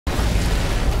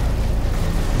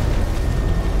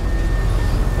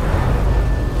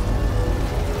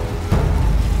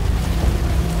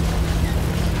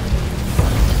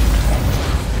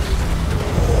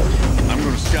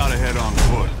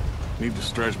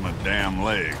stretch my damn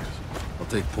legs. I'll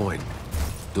take point.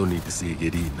 Don't need to see you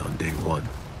get eaten on day one.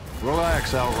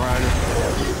 Relax, Outrider.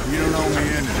 You don't owe me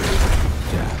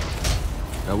anything.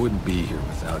 Yeah. I wouldn't be here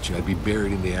without you. I'd be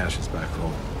buried in the ashes back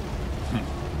home.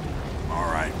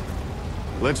 All right.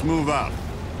 Let's move out.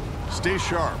 Stay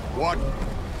sharp. What?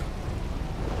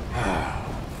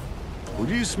 Would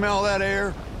you smell that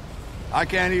air? I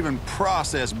can't even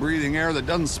process breathing air that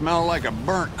doesn't smell like a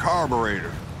burnt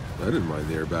carburetor. I didn't mind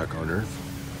the air back on Earth.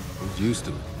 I was used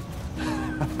to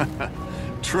it.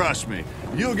 Trust me,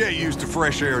 you'll get used to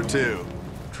fresh air too.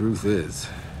 Truth is,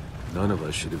 none of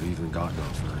us should have even gotten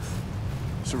off Earth.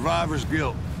 Survivor's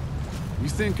guilt. You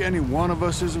think any one of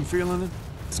us isn't feeling it?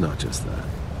 It's not just that.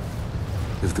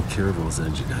 If the Caravel's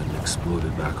engine hadn't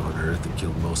exploded back on Earth and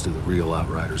killed most of the real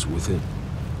Outriders with it,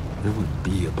 there would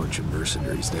be a bunch of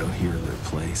mercenaries down here in their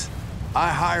place. I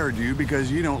hired you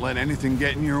because you don't let anything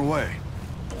get in your way.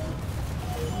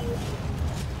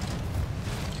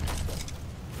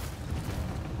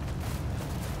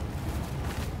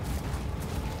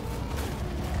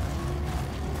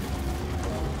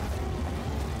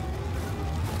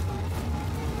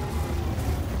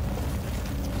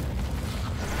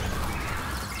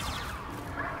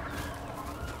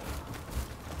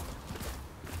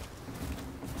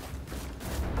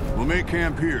 We'll make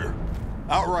camp here.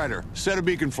 Outrider, set a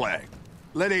beacon flag.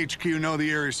 Let HQ know the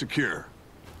area's secure.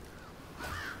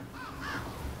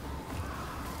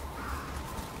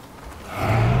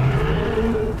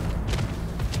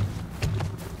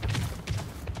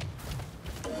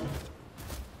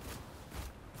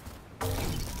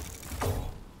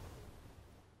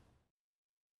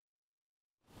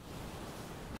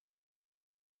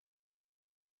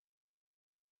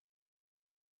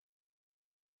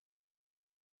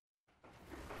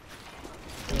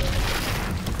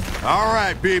 All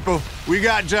right, people, we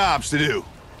got jobs to do.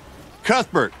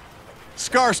 Cuthbert,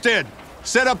 Scarstead,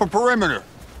 set up a perimeter.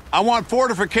 I want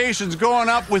fortifications going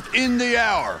up within the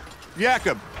hour.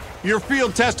 Jakob, you're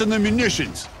field testing the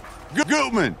munitions.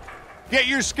 Gutman, get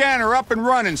your scanner up and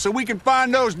running so we can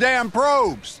find those damn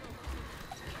probes.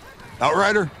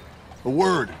 Outrider, a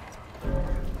word.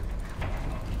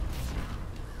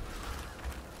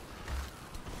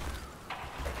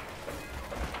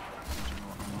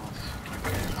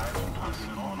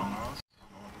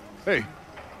 Hey,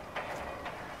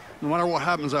 no matter what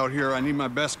happens out here, I need my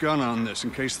best gun on this in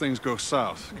case things go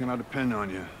south. Can I depend on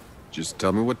you? Just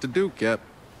tell me what to do, Cap.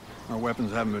 Our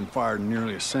weapons haven't been fired in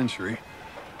nearly a century.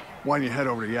 Why don't you head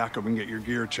over to Jakob and get your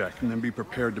gear checked, and then be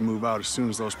prepared to move out as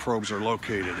soon as those probes are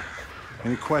located.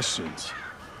 Any questions?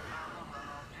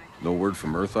 No word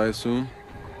from Earth, I assume?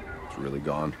 It's really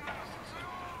gone.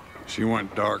 She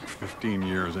went dark 15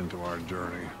 years into our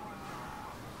journey.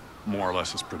 More or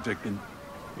less as predicted.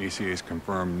 ACA's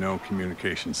confirmed no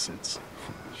communication since.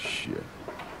 Shit.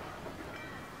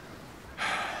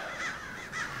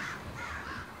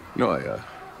 You know, I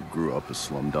grew up a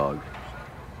slumdog,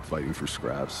 fighting for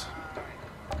scraps.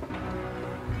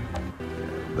 Yeah,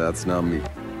 that's not me.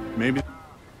 Maybe...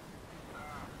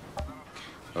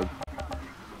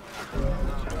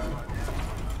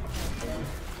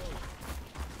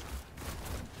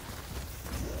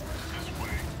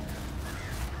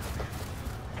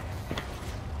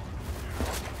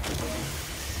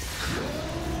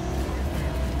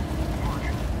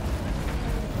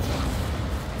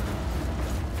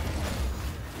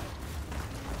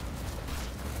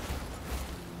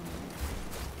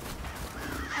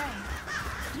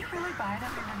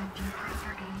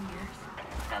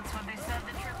 That's what they said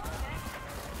the trip would take.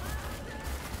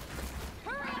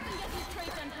 Hurry up and get these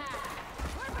crates unpacked.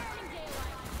 We're burning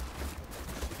daylight.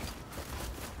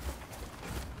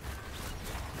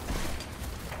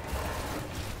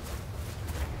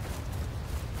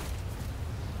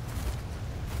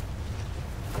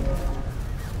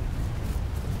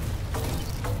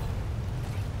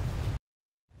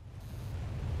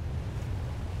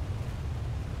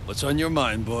 What's on your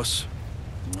mind, boss?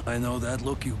 I know that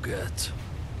look you get.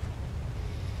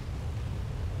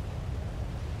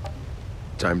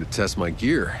 Time to test my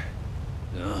gear.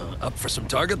 Up for some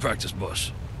target practice,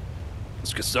 boss.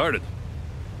 Let's get started.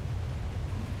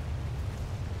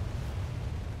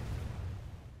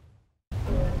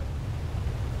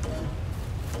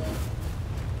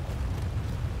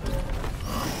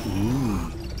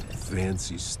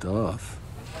 Fancy stuff.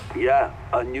 Yeah,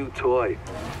 a new toy.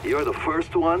 You're the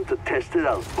first one to test it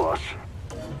out, boss.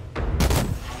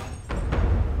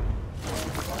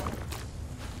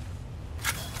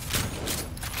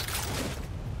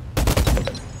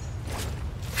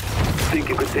 Think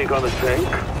you could take on a tank?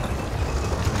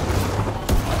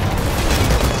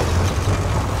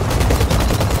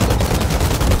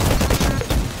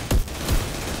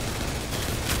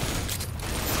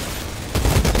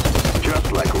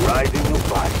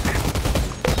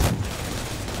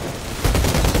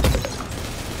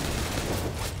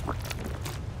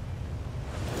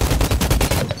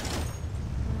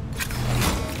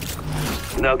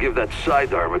 Now give that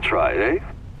sidearm a try, eh?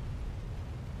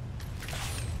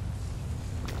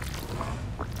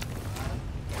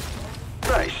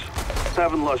 Nice.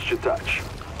 Haven't lost your touch.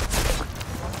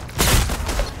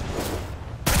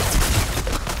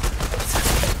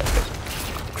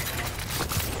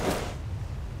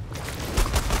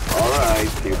 All right,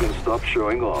 you can stop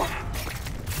showing off.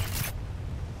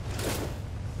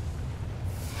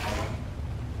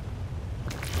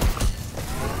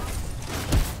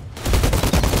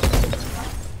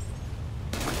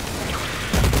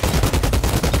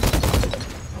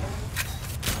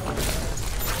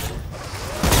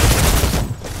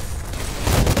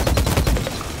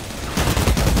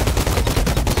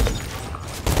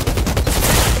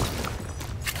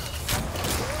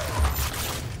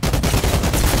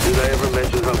 Did I ever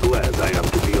mention how glad I am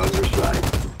to be on your side?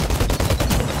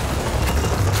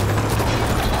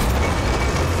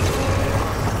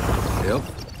 Yep.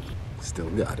 Still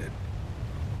got it.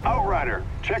 Outrider,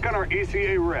 check on our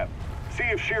ECA rep. See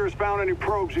if Shearer's found any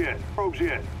probes yet. I'm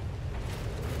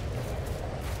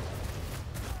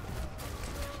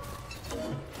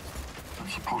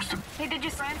supposed to... Hey, did you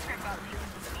transcript about you?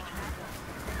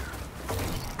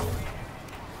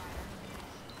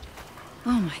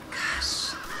 Oh my gosh.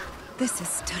 This is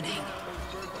stunning.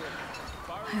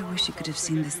 I wish you could have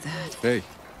seen this, Dad. Hey.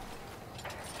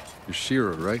 You're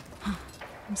Shira, right?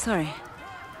 I'm sorry.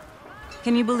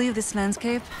 Can you believe this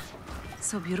landscape?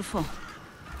 So beautiful.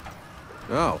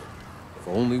 Oh. If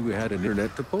only we had an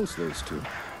internet to post those to.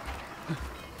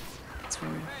 It's for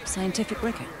scientific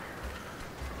record.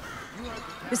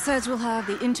 Besides, we'll have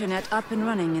the internet up and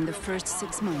running in the first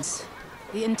 6 months.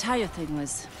 The entire thing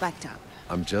was backed up.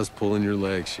 I'm just pulling your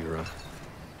leg, Shira.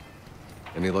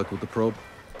 Any luck with the probe?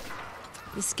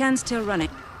 The scan's still running.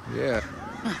 Yeah.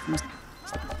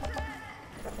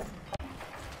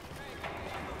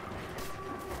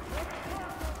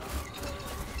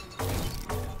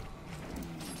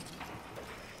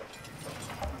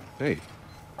 Hey,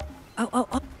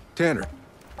 Oh. Tanner.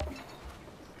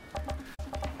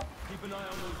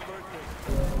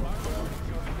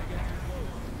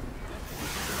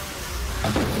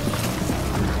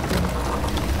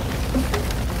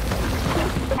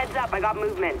 Heads up, I got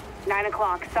movement. 9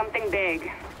 o'clock, something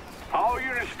big. All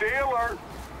units stay alert.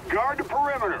 Guard the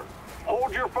perimeter.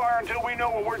 Hold your fire until we know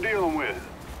what we're dealing with.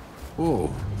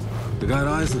 Whoa. They got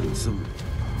eyes on some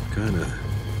kind of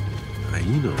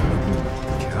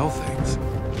hyena-looking cow things.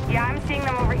 Yeah, I'm seeing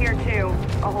them over here too.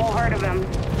 A whole herd of them.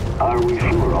 Are we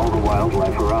sure all the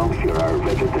wildlife around here are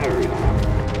vegetarian?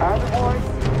 Herbivores?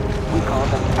 We call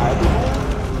them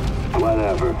herbivores?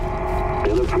 Whatever.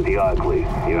 They look pretty ugly,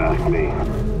 you ask me.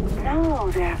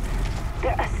 No, they're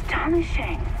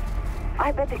astonishing.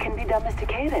 I bet they can be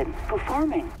domesticated for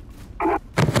farming.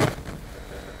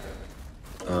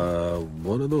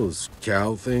 One of those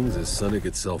cow things is sunning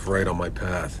itself right on my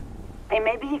path. Hey,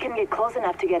 maybe you can get close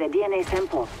enough to get a DNA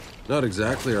sample. Not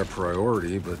exactly our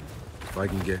priority, but if I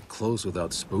can get close without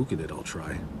spooking it, I'll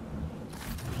try.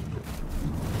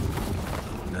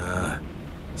 Nah,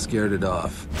 scared it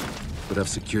off, but I've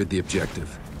secured the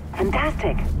objective.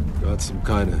 Fantastic. Got some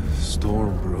kind of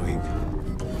storm brewing.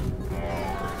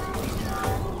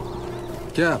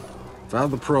 Cap,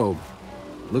 found the probe.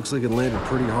 Looks like it landed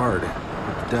pretty hard,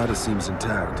 but the data seems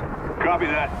intact. Copy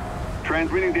that.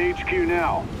 Transmitting to HQ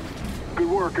now. Good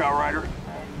work, Outrider.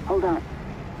 Hold on.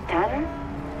 Tanner?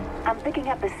 I'm picking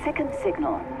up a second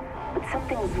signal, but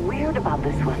something's weird about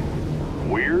this one.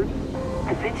 Weird?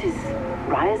 The pitch is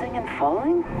rising and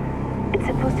falling? It's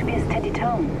supposed to be a steady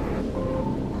tone.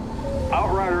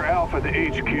 Outrider Alpha to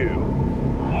HQ.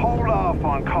 Hold off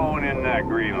on calling in that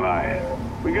green light.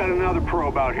 We got another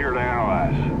probe out here to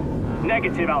analyze.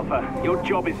 Negative, Alpha. Your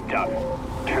job is done.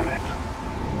 Damn it.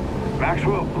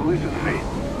 Maxwell, listen to me.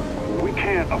 We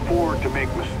can't afford to make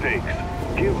mistakes.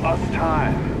 Give us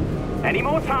time. Any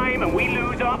more time and we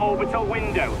lose our orbital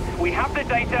window. We have the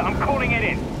data, I'm calling it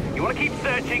in. You want to keep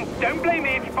searching? Don't blame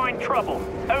me if you find trouble.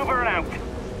 Over and out.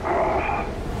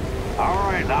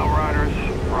 All right, Outriders.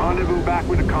 Rendezvous back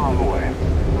with the convoy.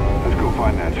 Let's go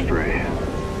find that stray.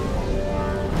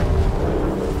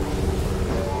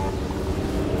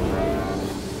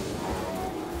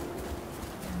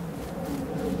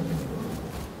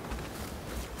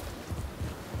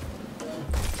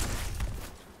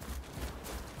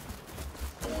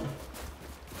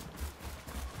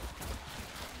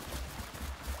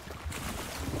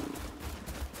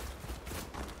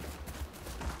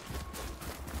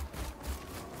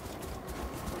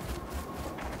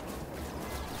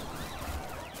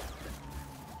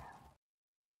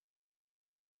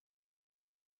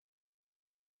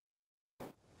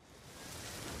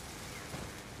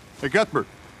 Hey, Cuthbert,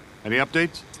 Any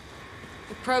updates?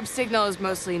 The probe signal is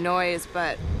mostly noise,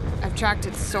 but I've tracked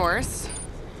its source.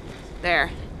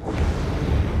 There.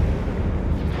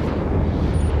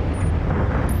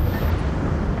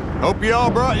 Hope you all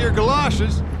brought your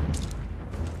galoshes.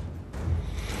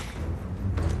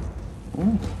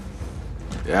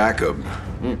 Jacob.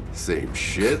 Same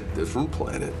shit, different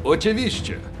planet.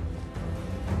 Oczywiście.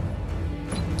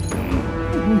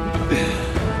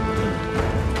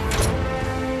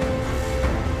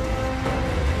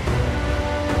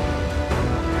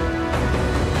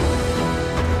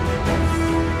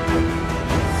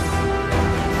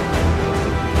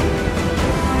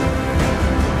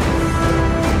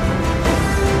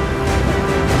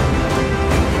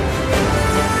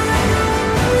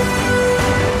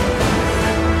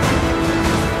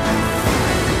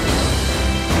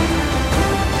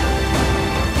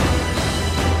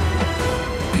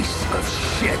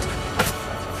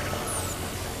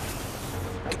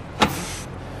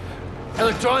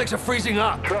 Electronics are freezing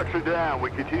up. Trucks are down. We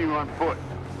continue on foot.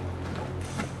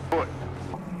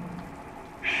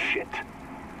 Shit.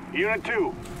 Unit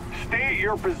 2, stay at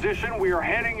your position. We are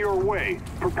heading your way.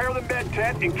 Prepare the med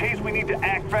tent in case we need to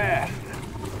act fast.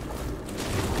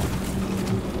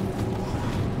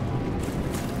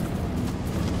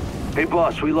 Hey,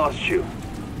 boss, we lost you.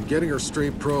 I'm getting her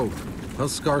straight probed.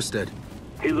 How's Scarstead?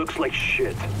 He looks like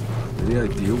shit. Any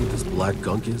idea what this black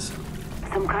gunk is?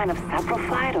 Some kind of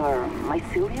saprophyte or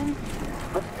mycelium?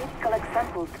 Let's collect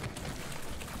samples.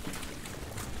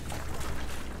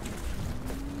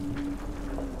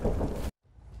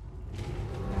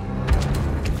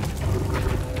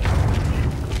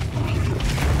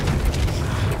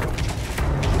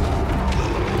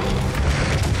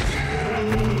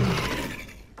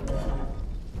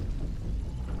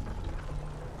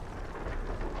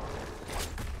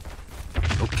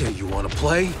 Okay, you wanna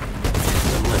play?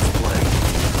 Then let's play.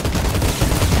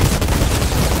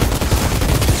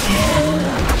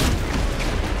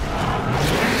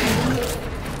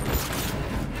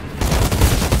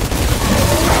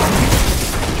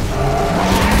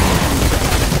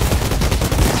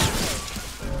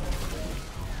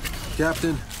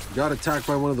 Captain, got attacked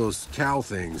by one of those cow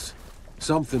things.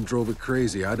 Something drove it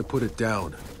crazy. I had to put it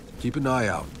down. Keep an eye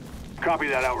out. Copy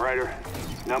that, Outrider.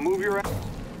 Now move your...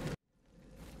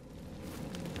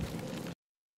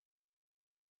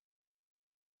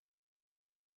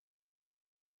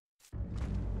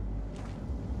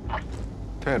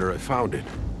 Tanner, I found it.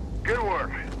 Good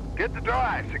work. Get the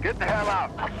drive, so get the hell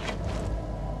out.